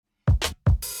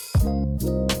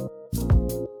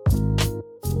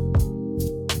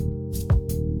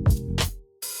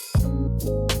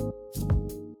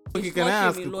can I slut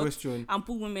ask shame a lot question? and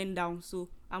put women down. So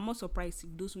I'm not surprised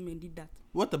if those women did that.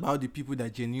 What about the people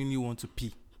that genuinely want to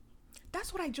pee?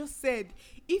 That's what I just said.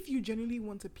 If you genuinely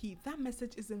want to pee, that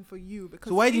message isn't for you. Because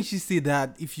So why didn't she say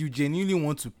that if you genuinely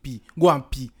want to pee, go and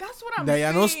pee? That's what I'm that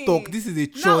saying. You're not stuck. This is a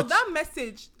church. Now that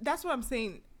message, that's what I'm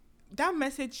saying. That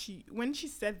message, when she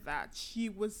said that,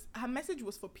 her message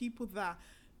was for people that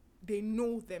they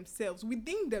know themselves,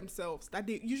 within themselves, that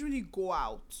they usually go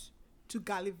out to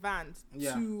gallivant,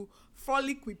 to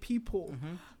frolic with people,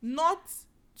 not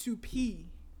to pee.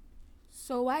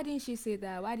 So why didn't she say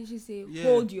that? Why did she say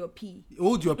hold your pee?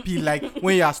 Hold your pee like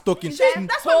when you are stuck in.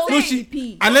 That's what I'm saying.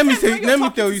 Pee. And let me Sometimes tell when you you're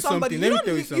talking to something. somebody, Let me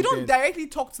tell you something. You don't directly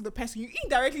talk to the person. You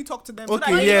indirectly talk to them.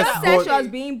 Okay, so that yes, You just but- said she was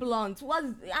being blunt.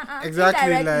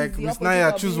 Exactly, Indirect like is the Miss opposite Naya,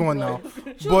 of choose being one now.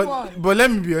 blunt. Choose one. But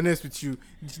let me be honest with you.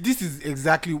 This is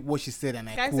exactly what she said, and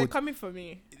I Guys, they're quote. coming for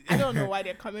me. I don't know why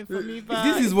they're coming for me, but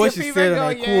This is it's what your she favorite said, and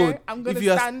I girl, quote. I'm gonna If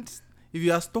you are- stand. If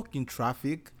you are stuck in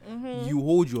traffic, you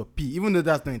hold your pee, even though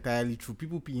that's not entirely true.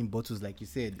 People pee in bottles, like you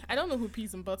said. I don't know who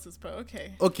pees in bottles, but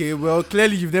okay. Okay, well,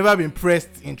 clearly you've never been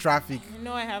pressed in traffic.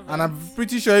 No, I haven't. And I'm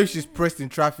pretty sure if she's pressed in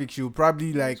traffic, she'll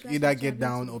probably like either get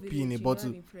down or pee in a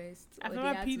bottle. I've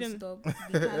never peed in.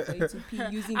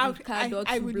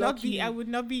 I would not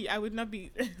be. I would not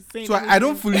be saying. So I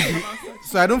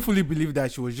don't fully believe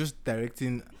that she was just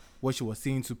directing what she was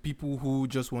saying to people who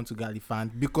just want to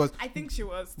gallivant, because I think she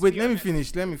was. wait, let me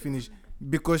finish.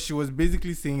 Because she was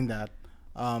basically saying that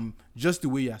just the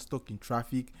way you are stuck in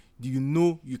traffic, do you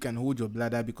know you can hold your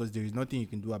bladder because there is nothing you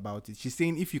can do about it. She's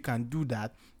saying if you can do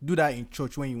that in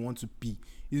church when you want to pee.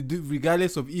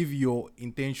 Regardless of if your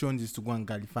intention is to go and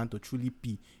gallivant or truly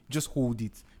pee, just hold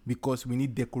it, because we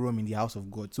need decorum in the house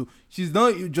of God. So she's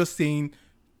not just saying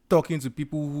talking to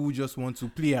people who just want to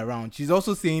play around. She's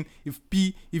also saying if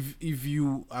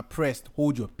you are pressed,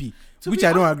 hold your pee, which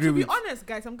I don't agree with. To be honest,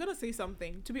 guys, I'm gonna say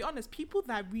something. To be honest, people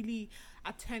that really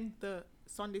attend the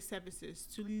Sunday services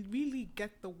to really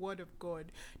get the word of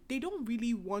God, they don't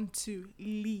really want to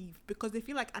leave because they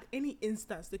feel like at any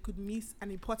instance they could miss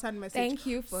an important message. Thank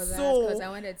you for that, because I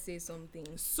wanted to say something.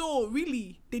 So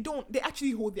really, they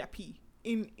actually hold their pee.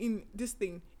 In this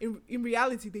thing, in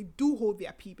reality, they do hold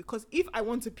their pee, because if I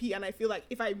want to pee and I feel like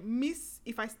if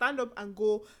I stand up and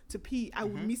go to pee, I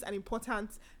would miss an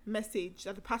important message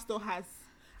that the pastor has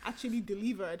actually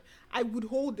delivered, I would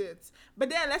hold it. But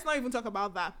then let's not even talk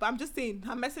about that. But I'm just saying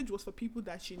her message was for people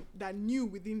that knew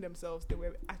within themselves they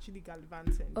were actually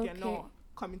gallivanting. Okay. They're not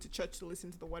coming to church to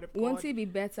listen to the word of God. Won't it be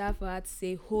better for her to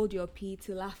say hold your pee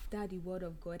till after the word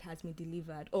of God has been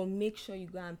delivered, or make sure you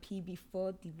go and pee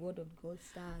before the word of God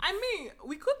starts? I mean,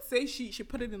 we could say she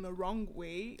put it in the wrong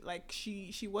way, like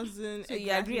she wasn't. So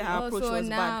you agree her approach was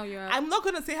bad? I'm not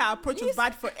gonna say her approach was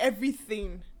bad for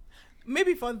everything.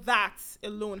 Maybe for that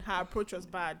alone, her approach was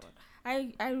bad.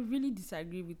 I really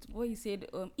disagree with what you said.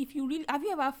 If you really have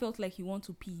you ever felt like you want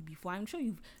to pee before? I'm sure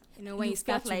you've. When you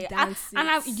start felt to like dance,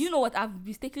 do you know what, I've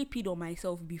mistakenly peed on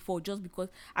myself before just because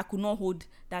I could not hold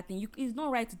that thing. It's not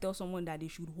right to tell someone that they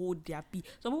should hold their pee.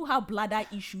 Some people have bladder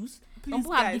issues. Please, some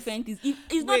people have guys, different things.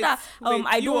 It's not that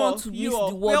I don't want to miss the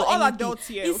word. We're or all anything. adults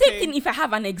here. It's okay? same thing if I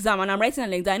have an exam and I'm writing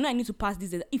an exam. I know I need to pass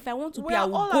this exam. If I want to pee, I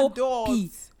will all go adults.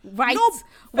 pee. Right? No,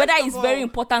 whether first it's of very all-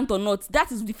 important or not.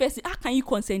 That is the first thing. How can you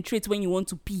concentrate when you want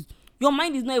to pee? Your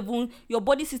mind is not even, your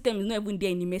body system is not even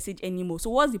there in the message anymore. So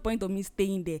what's the point of me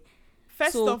staying there?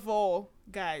 First of all,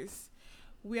 guys,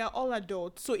 we are all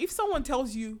adults. So if someone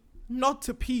tells you not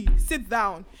to pee, sit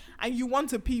down, and you want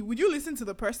to pee, would you listen to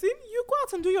the person? You go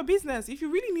out and do your business. If you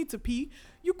really need to pee,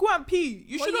 you go and pee.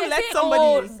 You shouldn't let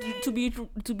somebody.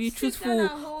 To be truthful,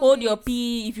 down and hold your it.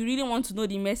 pee. If you really want to know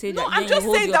the message, No, then I'm you just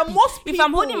hold saying your that pee. most If I'm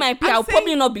people- holding my pee, I'm I'll saying-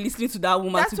 probably not be listening to that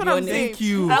woman. That's To what be I'm honest, saying. Thank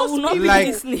you. I will not be Like,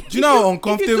 listening. do you know how If you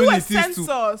uncomfortable do a it is to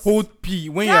census- hold pee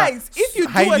when Guys, you're if you do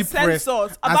highly a pressed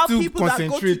census and about still people that go to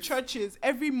concentrate? churches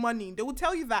every morning, they will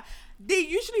tell you that they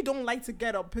usually don't like to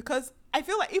get up, because I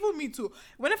feel like, even me too,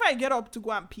 whenever I get up to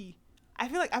go and pee, I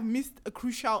feel like I've missed a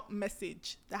crucial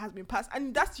message that has been passed.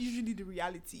 And that's usually the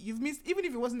reality. You've missed, even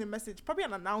if it wasn't a message, probably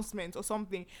an announcement or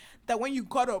something, that when you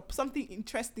got up, something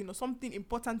interesting or something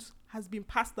important has been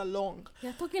passed along.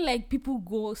 You're talking like people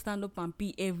go stand up and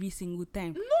pee every single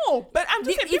time. No, but I'm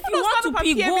just saying, If people you don't want stand to up and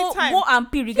pee, pee every go time.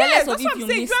 and pee, regardless Yes, of that's if what you I'm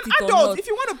saying. missed You're an it or adult. not. If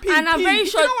you want to pee, And I'm pee. very If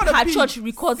you sure don't wanna her pee, church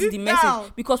records sit the message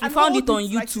down because we and found hold it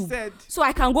on like she YouTube. said. So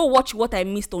I can go watch what I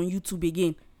missed on YouTube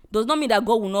again. Does not mean that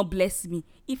God will not bless me.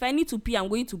 If I need to pee, I'm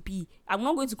going to pee. I'm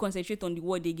not going to concentrate on the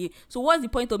word again. So what's the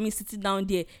point of me sitting down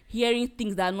there hearing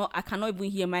things that I cannot even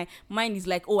hear? My mind is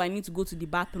like, oh, I need to go to the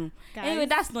bathroom. Guys. Anyway,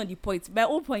 that's not the point. My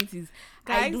whole point is,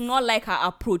 I Guys. do not like her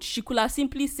approach. She could have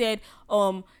simply said,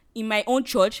 in my own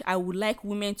church, I would like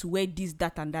women to wear this,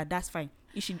 that, and that. That's fine.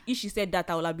 If she said that,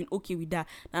 I would have been okay with that.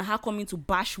 Now her coming to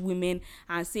bash women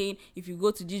and saying if you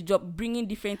go to this job, bringing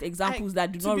different examples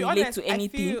that do not relate honest, to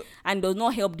anything and does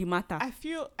not help the matter. I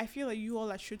feel like you all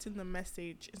are shooting the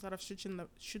message instead of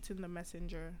shooting the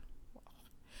messenger.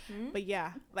 But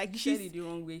yeah, like You said it the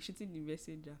wrong way. Shooting the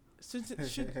messenger.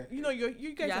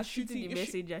 You guys are shooting the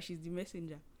messenger. She's the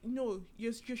messenger. No,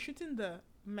 you're shooting the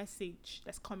message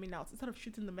that's coming out instead of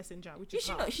shooting the messenger, which Is is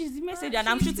she her. not? She's the messenger, and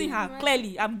I'm shooting her.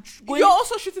 Clearly, You're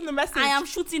also shooting the message. I am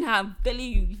shooting her. I'm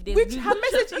telling you, if there's Which her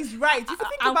message is right. If you think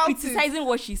I'm about criticizing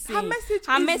what she's saying. her message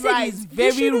Her is message right. is You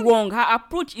very shouldn't- wrong. Her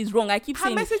approach is wrong. I keep her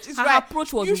saying message is her right.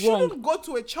 approach was you wrong. shouldn't go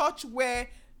to a church where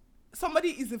somebody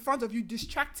is in front of you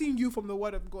distracting you from the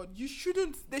word of God.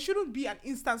 There shouldn't be an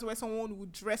instance where someone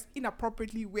would dress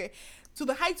inappropriately to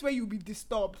the height where you'll be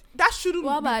disturbed. That shouldn't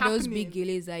What be about happening. those big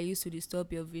gillies that used to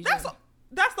disturb your vision?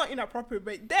 That's not inappropriate,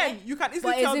 but then you can easily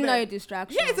But tell is it them. not a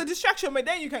distraction? Yeah, it's a distraction, but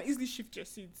then you can easily shift your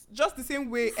seats. Just the same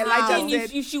way I Elijah mean,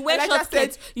 said. if she wears Elijah short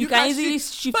skirts, said, you can easily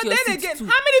shift But your then seats again, too.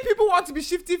 how many people want to be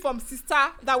shifting from sister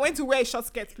that went to wear a short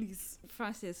skirt, please?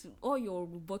 Frances, all your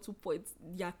rebuttal points,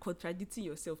 you are contradicting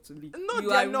yourself to me. No, you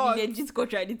they're are not. legit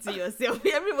contradicting yourself.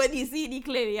 Everybody is seeing it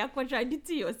clearly. You are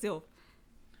contradicting yourself.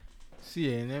 See,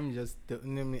 let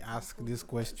me ask this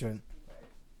question.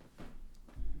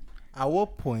 At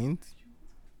what point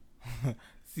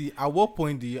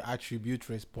do you attribute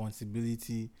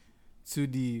responsibility to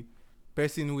the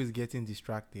person who is getting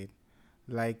distracted?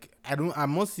 Like,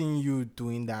 I'm not seeing you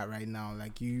doing that right now.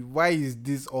 Like, why is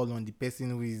this all on the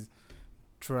person who is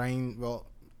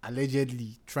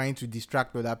allegedly trying to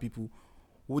distract other people?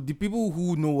 The people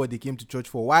who know what they came to church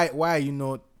for, why are you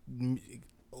not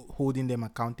holding them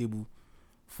accountable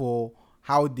for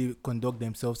how they conduct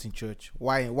themselves in church?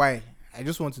 Why? I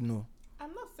just want to know.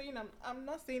 I'm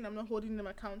not saying I'm not holding them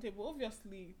accountable.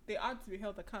 Obviously, they are to be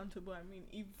held accountable. I mean,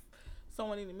 if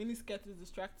someone in a miniskirt is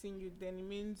distracting you, then it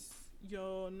means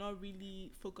you're not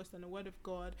really focused on the word of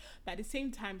God. But at the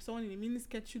same time, someone in a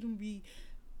miniskirt shouldn't be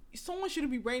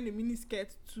wearing a miniskirt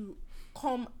to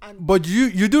come and. But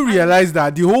you do realize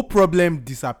that the whole problem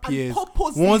disappears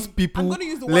once people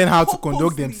learn how to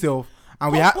conduct themselves,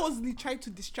 and purposely try to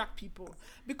distract people.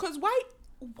 Because why?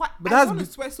 But I want to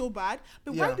swear so bad.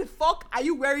 But why the fuck are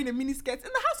you wearing a miniskirt in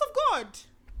the house of God?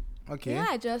 Okay. Yeah,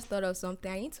 I just thought of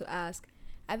something. I need to ask.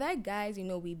 Are there guys,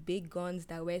 with big guns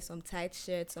that wear some tight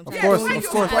shirts? Of course.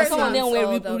 Some of them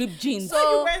wear ripped jeans. So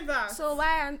you wear that. So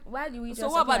why do we just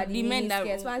what about the men that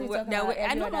miniskirts? Why are we talking about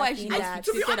I don't know why she To be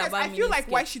said honest, about I feel like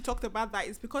miniskirt. why she talked about that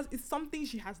is because it's something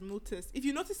she has noticed. If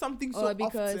you notice something so or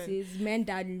because often, it's men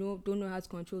that don't know how to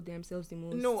control themselves the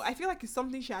most. no, I feel like it's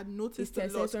something she had noticed a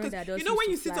It's lot. testosterone that Because does when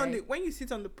you used to sit fly. when you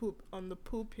sit on the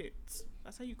pulpit,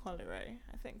 that's how you call it, right?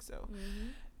 I think so.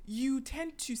 You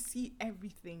tend to see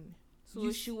everything. So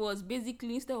she was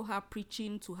basically, instead of her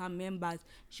preaching to her members,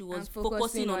 she was And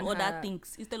focusing on other her-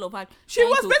 things instead of her. She trying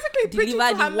was to basically preaching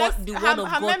deliver to her the word of members. God to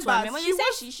her members. She You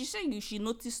was- said she said she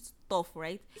noticed stuff,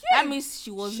 right? Yeah, That means she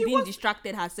was she being was-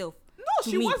 distracted herself. No, to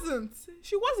she me. wasn't.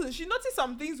 She wasn't. She noticed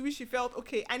some things which she felt,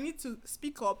 okay, I need to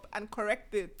speak up and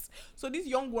correct it. So these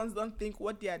young ones don't think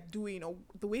what they are doing or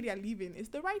the way they are living is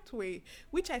the right way,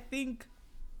 which I think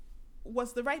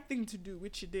was the right thing to do,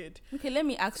 which she did. Okay, let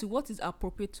me ask you, what is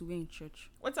appropriate to wear in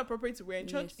church? What's appropriate to wear in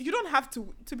church? Yes. You don't have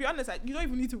to be honest, you don't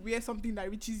even need to wear something that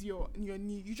reaches your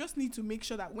knee. You just need to make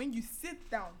sure that when you sit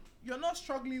down, you're not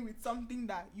struggling with something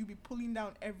that you'll be pulling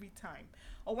down every time.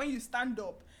 Or when you stand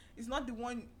up, it's not the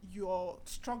one you're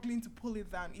struggling to pull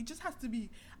it down. It just has to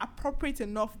be appropriate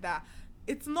enough that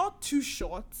it's not too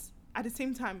short, at the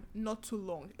same time not too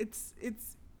long. It's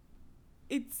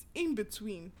in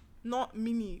between, not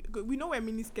mini. We know where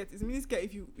mini skirt is. Mini skirt,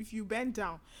 if you bend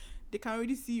down, they can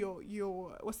already see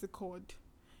your what's it called,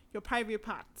 your private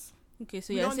parts. Okay,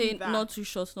 so We you're don't need saying that. not too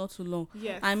short, not too long.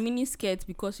 Yes. And mini skirt,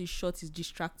 because it's short, is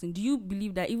distracting. Do you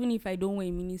believe that even if I don't wear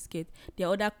a mini skirt, there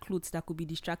are other clothes that could be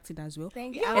distracting as well?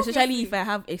 Thank Yeah, you. Especially obviously. if I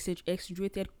have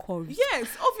exaggerated curves. Yes,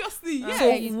 obviously. Yes.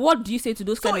 So what do you say to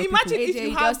those So kind of imagine people? if AJ, you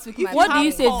you have, just took if my you What do have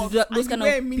you say to curves those and kind you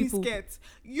wear of a mini people? skirt,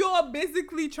 you're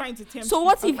basically trying to tempt. So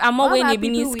what if I'm not What wearing a about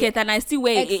mini people with skirt and I still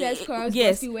wear Excess curves, but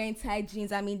yes? still wearing tight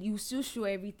jeans. I mean, you still show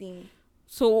everything.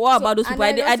 So what So- about those and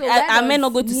people? then also, Am I where not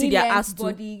does going to see their knee-length ass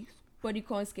too?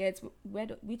 bodycon skirts,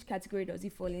 which category does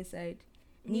it fall inside?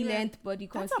 Yeah, Knee length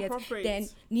bodycon that's skirts. appropriate. Then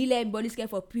knee length body skirt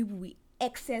for people with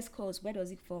excess curves. Where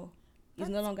does it fall? it's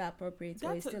no longer appropriate,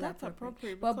 or it's still that's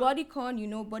appropriate. appropriate. But because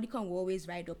bodycon, bodycon will always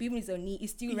ride up. Even if it's on knee,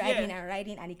 it's still Yeah. riding and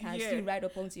riding, and it can Yeah. still ride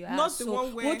up onto your Not ass. the So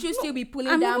one where- won't you still be pulling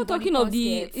I'm down even talking of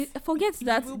the. skirts? Forget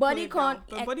that. you will body pull it down,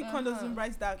 con- but bodycon doesn't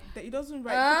rise that. It doesn't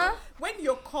rise. Huh? When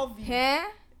you're curvy, Huh?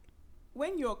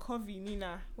 when you're curvy,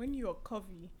 Nina, when you're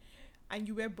curvy, and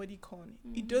you wear bodycon,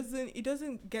 Mm. it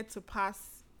doesn't get to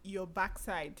pass your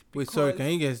backside. Wait, sorry, because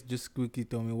can you guys just quickly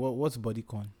tell me what's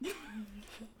bodycon?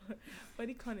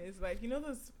 bodycon is like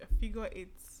those figure 8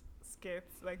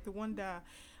 skirts, like the one that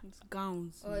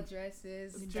Gowns. Or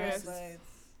dresses. Dress.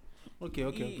 Okay.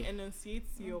 it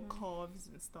enunciates your curves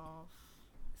and stuff.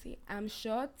 See, I'm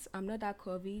short. I'm not that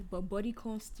curvy, but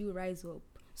bodycon still rise up.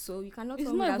 So you cannot It's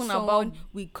tell me not that even someone about-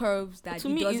 with curves that To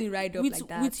it me, doesn't ride up with, like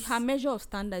that. With her measure of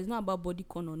standard, it's not about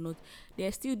bodycon or not.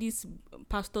 There's still these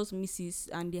pastors, misses,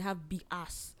 and they have big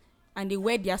ass, and they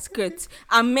wear their skirts,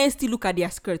 and men still look at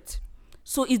their skirt.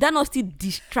 So is that not still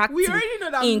distracting? We already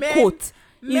know that in men, quote.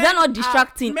 Is that not men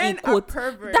distracting men in are quote?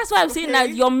 perverts, That's why I'm saying that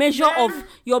okay? your measure Men- of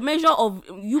you I'm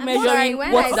measuring sorry,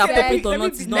 when what's I appropriate said- or let me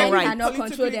not be- is let not me right. cannot control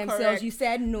Politically themselves. correct. You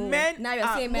said no. Now you're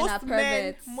saying men are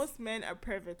perverts. Most men are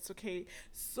perverts. Okay,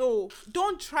 so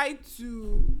don't try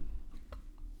to.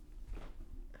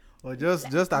 Or just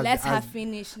as Let's as, have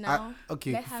finish now.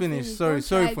 okay, Let her finish. finish.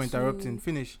 Sorry Don't for try interrupting. to-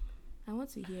 Finish. I want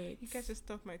to hear it. You guys just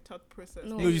stop my thought process.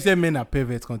 No. No, you said men are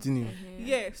perverts. Continue.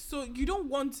 Yeah, so you don't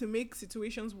want to make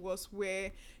situations worse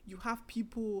where you have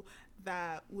people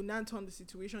that will now turn the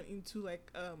situation into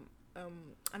like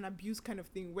an abuse kind of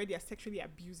thing where they are sexually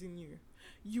abusing you.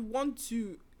 You want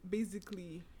to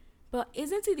basically But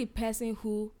isn't it the person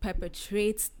who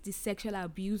perpetrates the sexual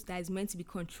abuse that is meant to be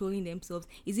controlling themselves?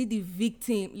 Is it the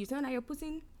victim? You know, you're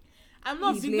putting. I'm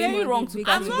not It's victim. very wrong to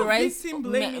I'm not categorize victim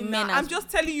blaming men now. I'm as just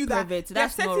telling you that perverts. there are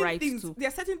That's not certain right things. too. There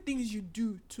are certain things you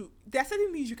do to. There are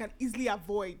certain things you can easily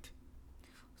avoid.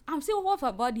 I'm saying what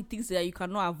about the things that you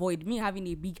cannot avoid? Me having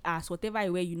a big ass, whatever I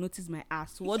wear, you notice my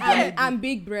ass. What do I do? And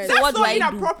big breasts. That's what do not I do?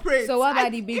 inappropriate. So what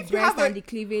about the big if you breasts have and the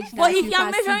cleavage? But that if you you're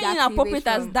can see measuring that inappropriate cleavage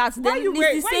as from? that, Why then you it's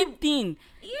wear- the why same you- thing.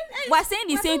 We're saying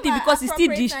the same thing Whatever because it's still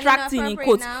appropriate and distracting in inappropriate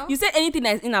quotes. now. You said anything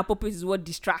that is inappropriate is what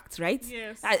distracts, right?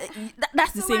 Yes.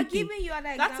 That's the So we're same thing. giving you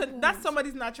other That's examples.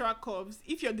 somebody's natural curves.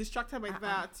 If you're distracted by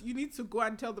that, you need to go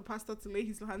and tell the pastor to lay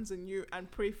his hands on you and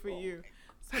pray for you,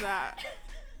 so that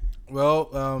Well,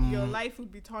 your life will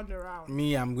be turned around.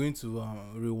 me, I'm going to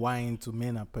rewind to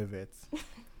men are perverts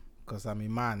because I'm a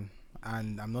man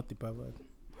and I'm not a pervert,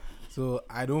 so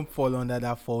I don't fall under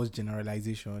that false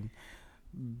generalization.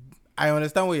 I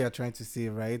understand what you're trying to say,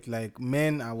 right? Like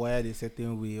men are wired a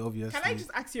certain way, obviously. Can I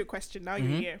just ask you a question now? Mhm.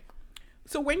 You're here.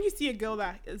 So when you see a girl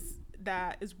that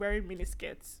is wearing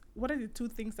miniskirts, what are the two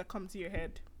things that come to your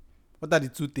head? What are the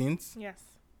two things? Yes.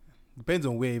 Depends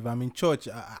on where. If I'm in church,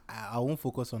 I won't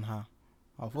focus on her.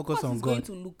 I'll focus Of course on he's going God.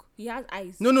 to look. He has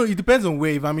eyes. No, it depends on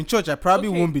where. If I'm in church, I probably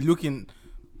Okay. won't be looking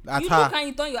at you her. look and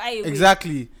you turn your eye away.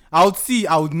 Exactly. I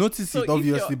would notice So it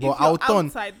obviously, but if I'll you're turn.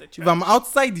 outside the church, If I'm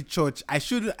outside the church,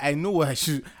 I know what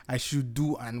I should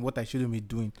do and what I shouldn't be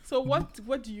doing. so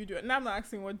what do you do? Now I'm not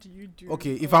asking what do you do.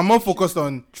 Okay, if Or I'm more what you focused do.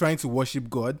 on trying to worship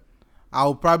God,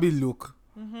 I'll probably look,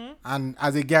 and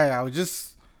as a guy, I'll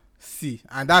just see,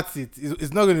 and that's it.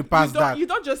 It's not going to pass that. You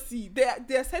don't just see. There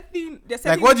are certain.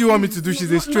 Like, what do you want me to do?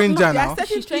 She's a stranger there are now. certain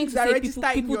She's trying things to that say register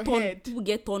in your head. people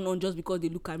get turned on just because they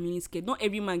look at miniskirt. Not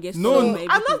every man gets No, turned on. no,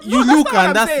 by I'm not. everything. You no, look that's not what and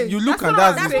I'm that's- saying. you look That's and not what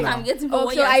that's I'm it That's saying. what now. I'm getting from Oh,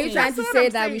 what so you're are you saying. trying to That's what say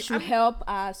I'm that we saying. should help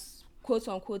us quote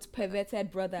unquote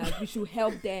perverted brothers? We should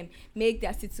help them make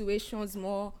their situations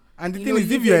more. And the You thing know, is,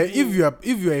 you if you're get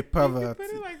if you're a You pervert, put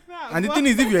it like that, and the but- thing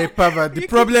is, if you're a pervert, the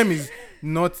problem is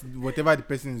not whatever the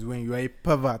person is wearing. You are a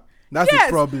pervert. That's yes,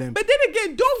 the problem. But then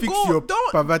again, don't Fix go. your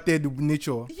Don't. perverted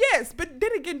nature. Yes, but then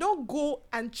again, don't go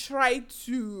and try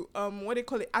to what they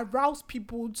call it, arouse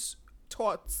people's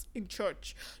thoughts in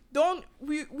church. Don't.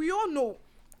 We all know.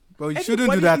 But you shouldn't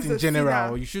do Everybody that is in a general.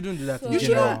 sinner. You shouldn't do that So in You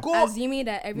general. shouldn't go. assuming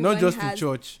that everyone Not just in has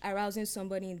church. arousing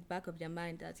somebody in the back of their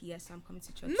mind that yes, I'm coming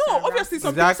to church. to No, arouse obviously, them.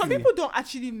 some Exactly. people don't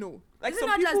actually know. Like Is it some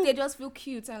not people. just they just feel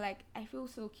cute and like I feel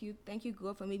so cute. Thank you,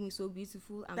 God, for making me so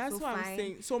beautiful. I'm That's so what fine. I'm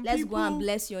saying. Some Let's people. go and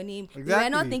bless your name. We're Exactly.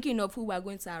 not thinking of who we're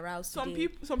going to arouse Some today.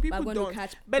 people. Some We're people going don't. to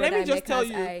catch. But let me Brother just tell Emeka's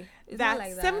you eye. It's that not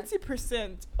like that.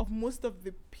 70% of most of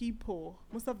the people,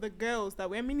 most of the girls that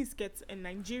wear miniskirts in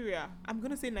Nigeria, I'm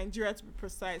gonna say Nigeria to be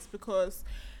precise, because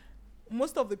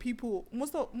most of the people,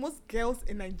 most girls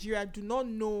in Nigeria do not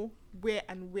know where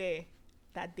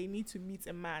that they need to meet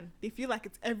a man. They feel like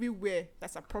it's everywhere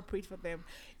that's appropriate for them.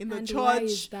 In the And why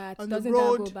is church, that? on Doesn't the that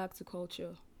go road. back to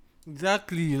culture?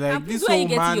 Exactly. Like And please, this where whole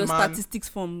you getting your man. statistics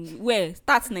from? Where?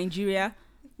 Stats Nigeria.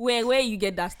 Where you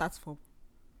get that stats from?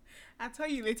 I'll tell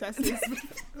you later, sis.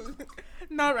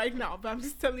 Not right now, but I'm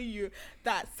just telling you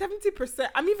that 70%,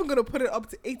 I'm even going to put it up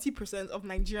to 80% of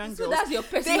Nigerian So girls. that's your They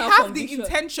personal have conviction. the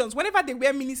intentions, whenever they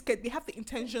wear miniskirt, they have the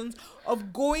intentions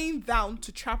of going down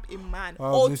to trap a man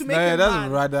Oh, or Miss to make Naya, a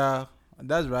man.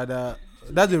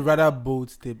 that's a rather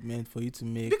bold statement for you to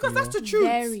make. Because you that's know. the truth.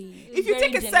 Very. If you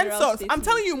Very take a general census, I'm statement.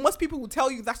 telling you, most people will tell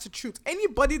you that's the truth.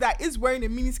 Anybody that is wearing a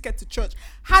miniskirt to church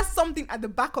has something at the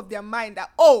back of their mind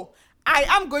that, oh, I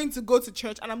am going to go to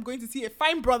church and I'm going to see a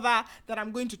fine brother that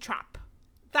I'm going to trap.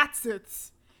 That's it.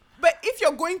 But if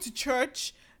you're going to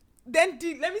church, then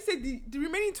let me say the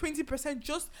remaining 20%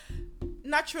 just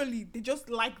naturally they just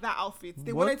like that outfit.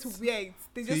 They What? wanted to wear it.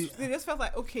 They just felt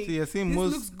like, okay, So you're saying this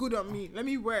most- looks good on me. Let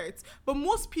me wear it. But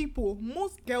most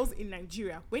girls in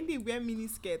Nigeria, when they wear mini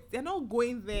skirts, they're not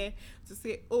going there to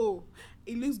say, oh,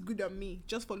 it looks good on me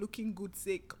just for looking good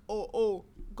sake. Oh,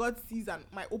 God sees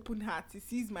my open heart. He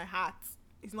sees my heart.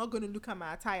 He's not going to look at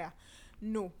my attire.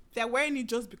 No, they're wearing it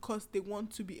just because they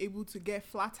want to be able to get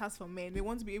flatters from men. They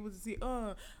want to be able to see,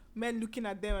 men looking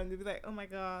at them and they'll be like, oh my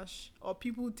gosh. Or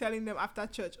people telling them after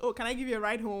church, oh, can I give you a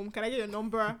ride home? Can I get your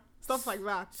number? Stuff like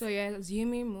that. So you're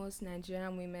assuming most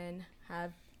Nigerian women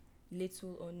have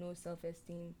little or no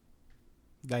self-esteem.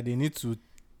 That they need to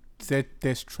set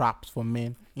test traps for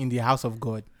men in the house of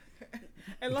God.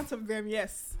 A lot of them,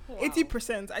 yes. Wow.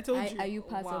 80%. I told you. Are you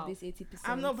part Wow. of this 80%?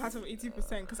 I'm not part of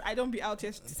 80% because I don't be out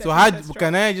here. So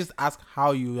can I just ask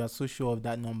how you are so sure of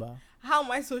that number? How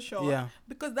am I so sure? Yeah.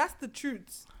 Because that's the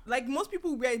truth. Like most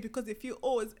people wear it because they feel,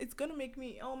 oh, it's gonna make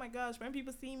me, oh my gosh, when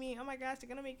people see me, oh my gosh, they're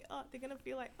gonna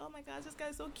feel like, oh my gosh, this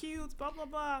guy's so cute, blah blah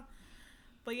blah.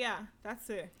 But yeah, that's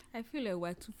it. I feel like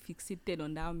we're too fixated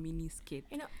on that mini skirt.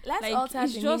 You know, let's Like, alter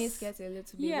it's the just- mini skirt a little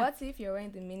bit. Yeah. What if you're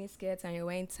wearing the mini skirt and you're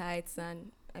wearing tights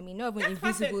and not even That's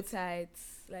invisible perfect.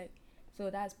 tights? Like,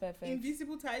 so that's perfect.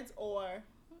 Invisible tights or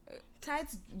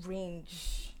Tights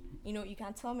range. You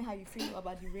can tell me how you feel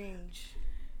about the range.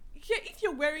 yeah,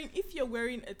 if you're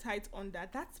wearing a tight under,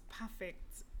 that's perfect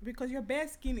because your bare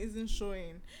skin isn't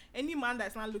showing. Any man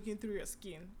that's not looking through your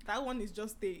skin, that one is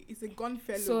just it's a gun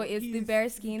fellow. So it's the He's bare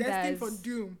skin destined that's for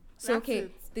doom. So That's okay,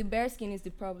 it. the bare skin is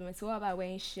the problem. So what about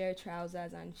wearing sheer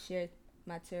trousers and sheer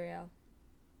material?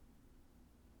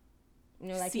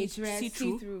 Like a dress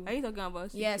see-through. Are you talking about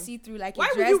see-through? Yeah, see-through, like Why a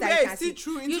would dress you that wear you a can see.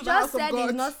 see-through into You the just house said of God?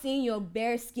 it's not seeing your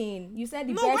bare skin. You said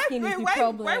the No, bare why, skin is why, the why,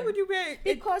 problem. why would you wear it?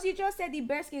 Because you just said the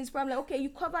bare skin is problem. Okay, you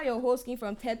cover your whole skin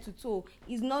from head to toe.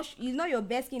 It's not your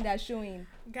bare skin that's showing.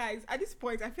 Guys, at this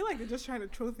point, I feel like they're just trying to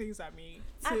throw things at me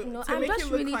I'm to make just it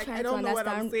look really like trying I don't to know what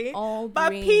I'm understand saying. all the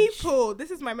But range. people, this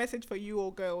is my message for you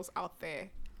all girls out there.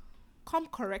 Come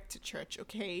correct to church,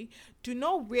 okay? Do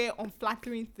not wear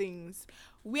unflattering things.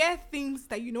 Wear things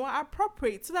that you know are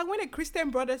appropriate, so that when a Christian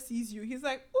brother sees you, he's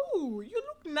like, "Ooh, you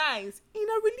look nice," in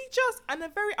a religious and a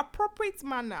very appropriate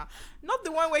manner. Not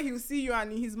the one where he'll see you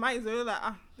and in his mind is really like,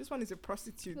 this one is a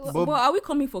prostitute. But- But are we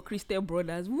coming for Christian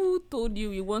brothers? Who told you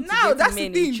we want Now to that's get the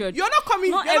men in thing. church? You're not coming.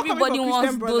 Not you're not everybody coming for wants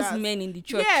Christian those brothers. men in the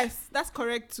church. Yes, that's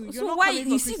correct too. You're So not why coming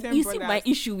you for see Christian you brothers. see my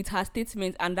issue with her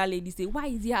statement and that lady say, why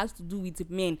is it has to do with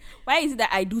men? Why is it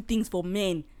that I do things for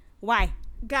men? Why?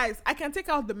 Guys, I can take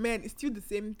out the men. It's still the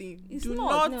same thing. It's Do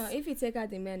not. No, if you take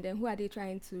out the men, then who are they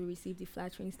trying to receive the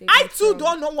flattering statement I too from?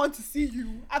 don't not want to see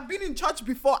you. I've been in church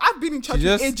before. I've been in church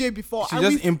just- with AJ before. She and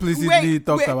just we- implicitly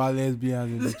talked wait. about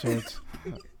lesbians in the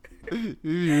church. If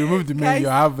you remove the men, Guys, you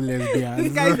have This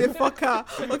lesbians. guy is a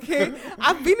fucker. Okay,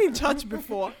 I've been in church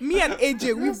before. Me and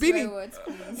AJ, we've been Swear in. words,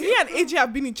 please. Me and AJ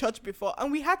have been in church before,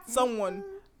 and we had someone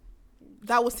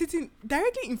that was sitting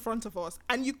directly in front of us,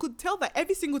 and you could tell that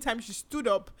every single time she stood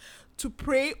up to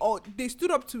pray or they stood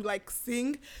up to like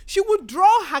sing, she would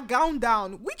draw her gown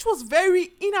down, which was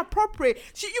very inappropriate.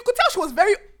 You could tell she was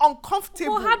very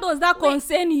uncomfortable. Well, how does that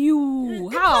concern you?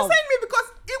 It How? concerned me because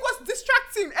it was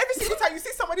distracting. Every single time you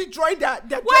see somebody drawing their Why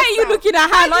dress are you down, looking at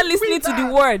why her, are not you listening doing to the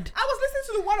that? word? I was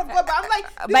listening to the word of God, but I'm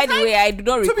like, By the way, I do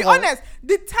not to be recall. honest,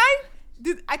 the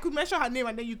time I could mention her name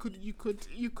and then you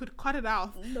could cut it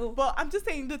out. No. But I'm just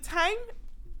saying the time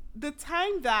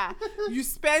that you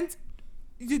spent,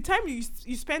 the time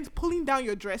you spent pulling down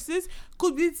your dresses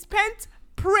could be spent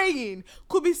praying,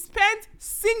 could be spent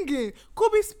singing,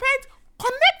 could be spent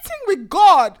connecting with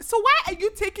God. So why are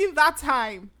you taking that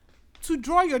time to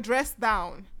draw your dress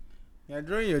down? You're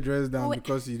drawing your dress down Wait.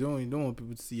 because you don't want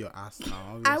people to see your ass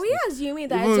now. Are we obviously. assuming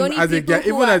that Even it's only as a people guy, who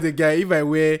even are... as a guy, if I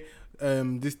wear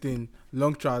this thing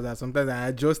long trousers, sometimes I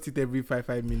adjust it every 5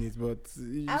 minutes. But Are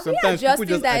we sometimes people adjusting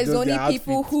just that it's adjust only their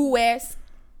people outfit. who wear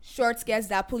short skirts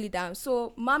that pull it down?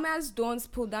 So mamas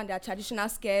don't pull down their traditional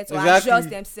skirts or Exactly. adjust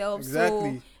themselves.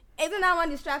 Exactly. So isn't that one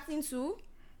distracting too?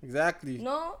 Exactly.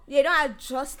 No, they don't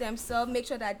adjust themselves. Make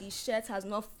sure that the shirt has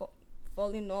not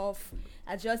fallen off.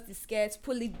 Adjust the skirt,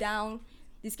 pull it down.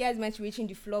 The skirt is meant to reaching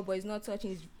the floor, but it's not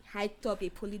touching. It's hiked up. They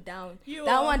pull it down.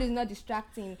 That one is not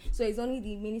distracting. So it's only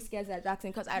the mini skirts that are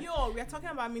distracting. Because we are talking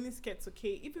about mini skirts,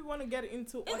 okay? If we want to get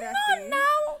into other things,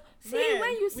 now. See, then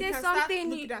when you we say can something, start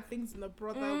looking at things in a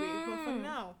broader way. But for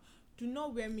now, do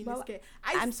not wear mini But skirt.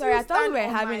 I'm sorry. I thought we were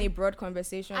having a broad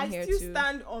conversation here I still too.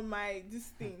 stand on my this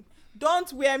thing.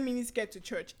 Don't wear mini skirt to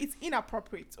church. It's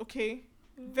inappropriate, okay?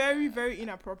 Very, very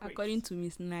inappropriate. According to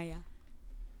Miss Naya.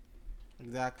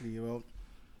 Exactly.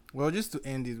 Well, just to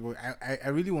end it, I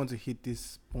really want to hit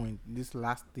this point, this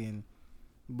last thing,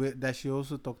 but that she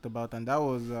also talked about, and that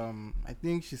was I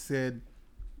think she said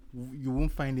you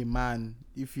won't find a man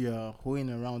if you're hoeing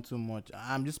around too much.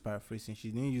 I'm just paraphrasing. She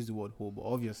didn't use the word hoe, but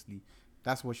obviously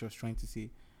that's what she was trying to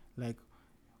say. Like,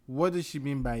 what does she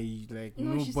mean by like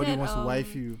No, she nobody said, wants to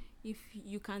wife you? If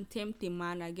you can tempt a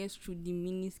man, I guess through the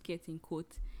mini skirt in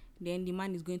quote, then the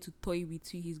man is going to toy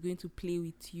with you. He's going to play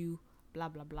with you. Blah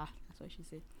blah blah. That's what she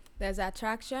said. There's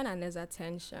attraction and there's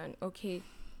attention. Okay,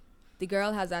 the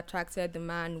girl has attracted the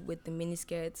man with the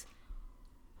miniskirt.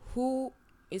 Who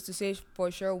is to say for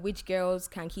sure which girls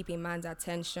can keep a man's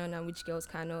attention and which girls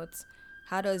cannot?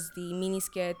 How does the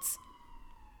miniskirt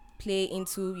play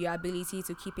into your ability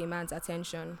to keep a man's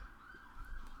attention?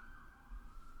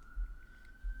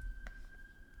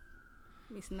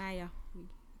 Miss Naya,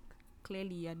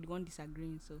 clearly you're the one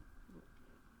disagreeing. So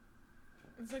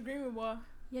Disagreeing with what?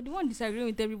 you're the one disagreeing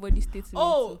with everybody's statement.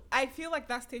 Oh, so. I feel like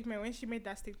that statement, when she made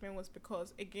that statement, was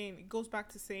because, again, it goes back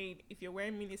to saying if you're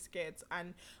wearing mini skirts,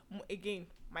 and again,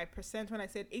 my percent, when I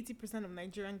said 80% of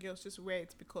Nigerian girls just wear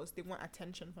it because they want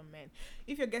attention from men.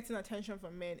 If you're getting attention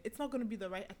from men, it's not going to be the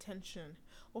right attention.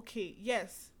 Okay,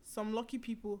 yes, some lucky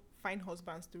people find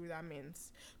husbands through that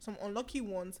means. Some unlucky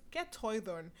ones get toyed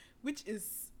on, which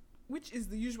is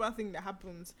the usual thing that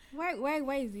happens. Why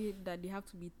is it that they have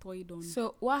to be toyed on?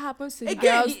 So what happens to the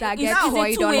Again, girls that is get it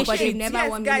toyed two-way on but they street? never Yes,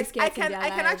 want guys, miniskirts I in can their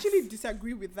actually lives?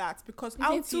 disagree with that, because It's a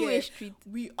out two-way here street.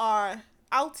 we are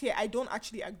out here. I don't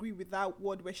actually agree with that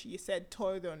word where she said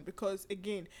toyed on, because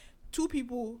again, two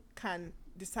people can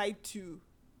decide to,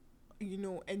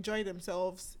 enjoy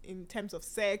themselves in terms of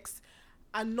sex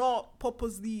and not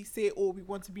purposely say, oh, we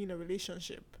want to be in a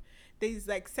relationship. There's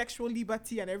like sexual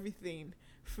liberty and everything,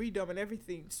 freedom and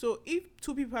everything. So if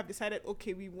two people have decided,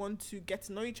 okay, we want to get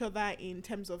to know each other in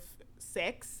terms of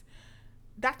sex,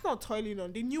 that's not toiling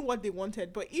on. They knew what they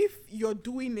wanted. But if you're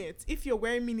doing it, if you're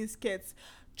wearing mini skirts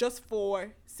just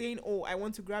for saying, oh, I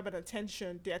want to grab the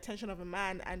attention of a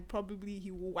man, and probably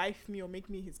he will wife me or make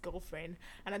me his girlfriend,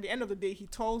 and at the end of the day he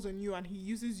toils on you and he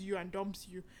uses you and dumps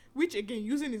you, which again,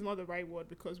 using is not the right word,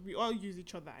 because we all use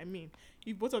each other. I mean,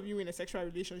 if both of you in a sexual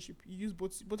relationship, you use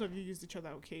both of you use each other,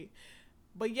 okay?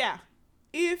 But yeah,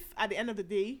 if at the end of the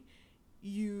day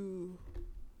you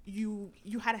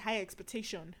had a high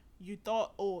expectation, you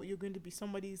thought, oh, you're going to be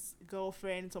somebody's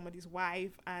girlfriend, somebody's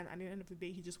wife, and at the end of the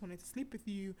day he just wanted to sleep with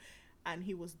you and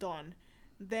he was done,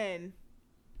 then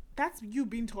that's you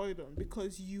being toyed on,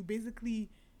 because you basically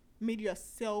made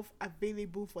yourself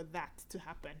available for that to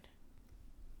happen.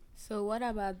 So what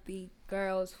about the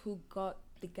girls who got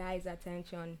the guy's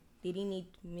attention? They didn't need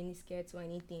miniskirts or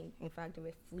anything. In fact, they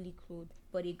were fully clothed,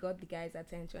 but they got the guy's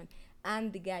attention,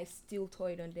 and the guy still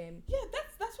toyed on them. Yeah,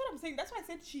 that's what I'm saying. That's why I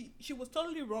said she was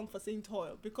totally wrong for saying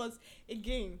toil, because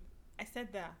again, I said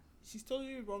that she's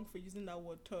totally wrong for using that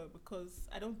word toil, because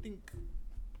I don't think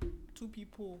two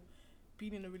people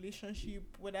being in a relationship,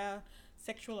 whether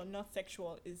sexual or not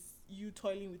sexual, is you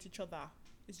toiling with each other.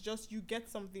 It's just you get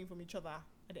something from each other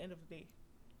at the end of the day.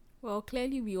 Well,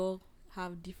 clearly we all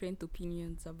have different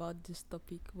opinions about this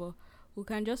topic, but we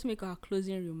can just make our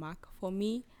closing remark. For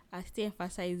me, I stay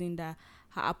emphasizing that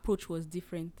her approach was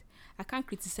different. I can't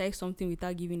criticize something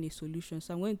without giving a solution,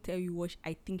 so I'm going to tell you what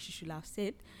I think she should have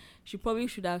said. She probably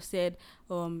should have said,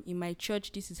 in my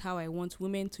church, this is how I want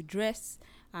women to dress,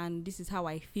 and this is how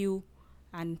I feel,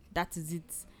 and that is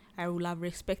it. I would have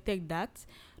respected that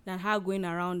than her going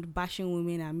around bashing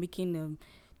women and making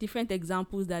different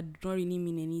examples that don't really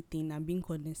mean anything and being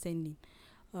condescending.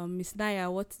 Miss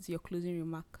Naya, what is your closing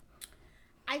remark?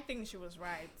 I think she was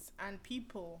right. And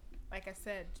people, like I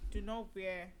said, do not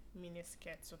wear mini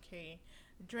skirts, okay?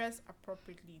 Dress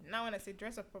appropriately. Now, when I say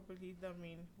dress appropriately, don't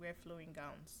mean wear flowing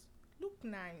gowns. Look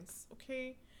nice,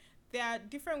 okay? There are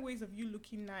different ways of you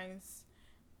looking nice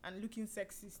and looking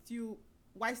sexy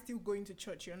while still going to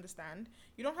church, you understand?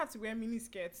 You don't have to wear mini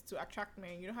skirts to attract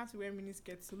men. You don't have to wear mini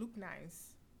skirts to look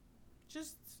nice.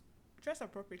 Just dress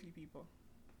appropriately, people.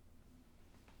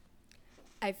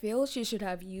 I feel she should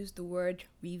have used the word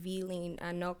revealing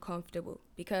and not comfortable,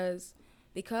 because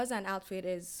an outfit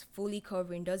is fully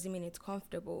covering doesn't mean it's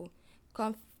comfortable.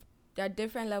 There are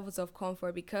different levels of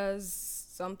comfort. Because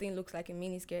something looks like a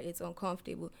miniskirt, it's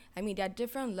uncomfortable. I mean, there are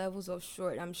different levels of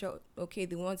short. I'm sure, okay,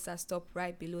 the ones that stop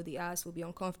right below the ass will be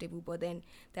uncomfortable, but then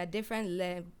there are different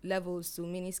levels to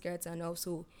miniskirts, and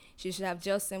also she should have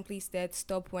just simply said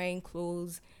stop wearing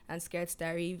clothes and skirts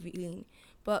that are revealing.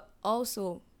 But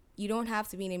also, you don't have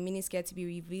to be in a miniskirt to be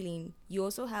revealing. You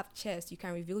also have chest. You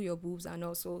can reveal your boobs, and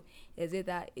also, is it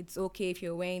that it's okay if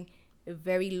you're wearing a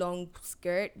very long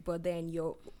skirt, but then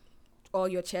all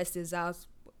your chest is out?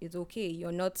 It's okay.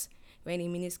 You're not wearing a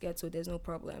miniskirt, so there's no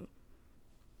problem.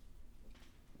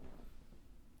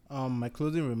 My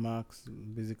closing remarks,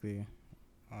 basically,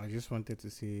 I just wanted to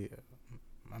say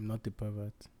I'm not a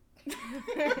pervert.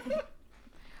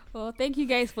 Well, thank you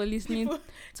guys for listening to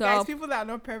Guys, our people that are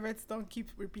not perverts, don't keep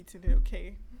repeating it,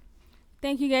 okay?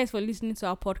 thank you guys for listening to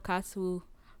our podcast. We'll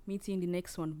meet you in the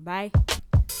next one. Bye.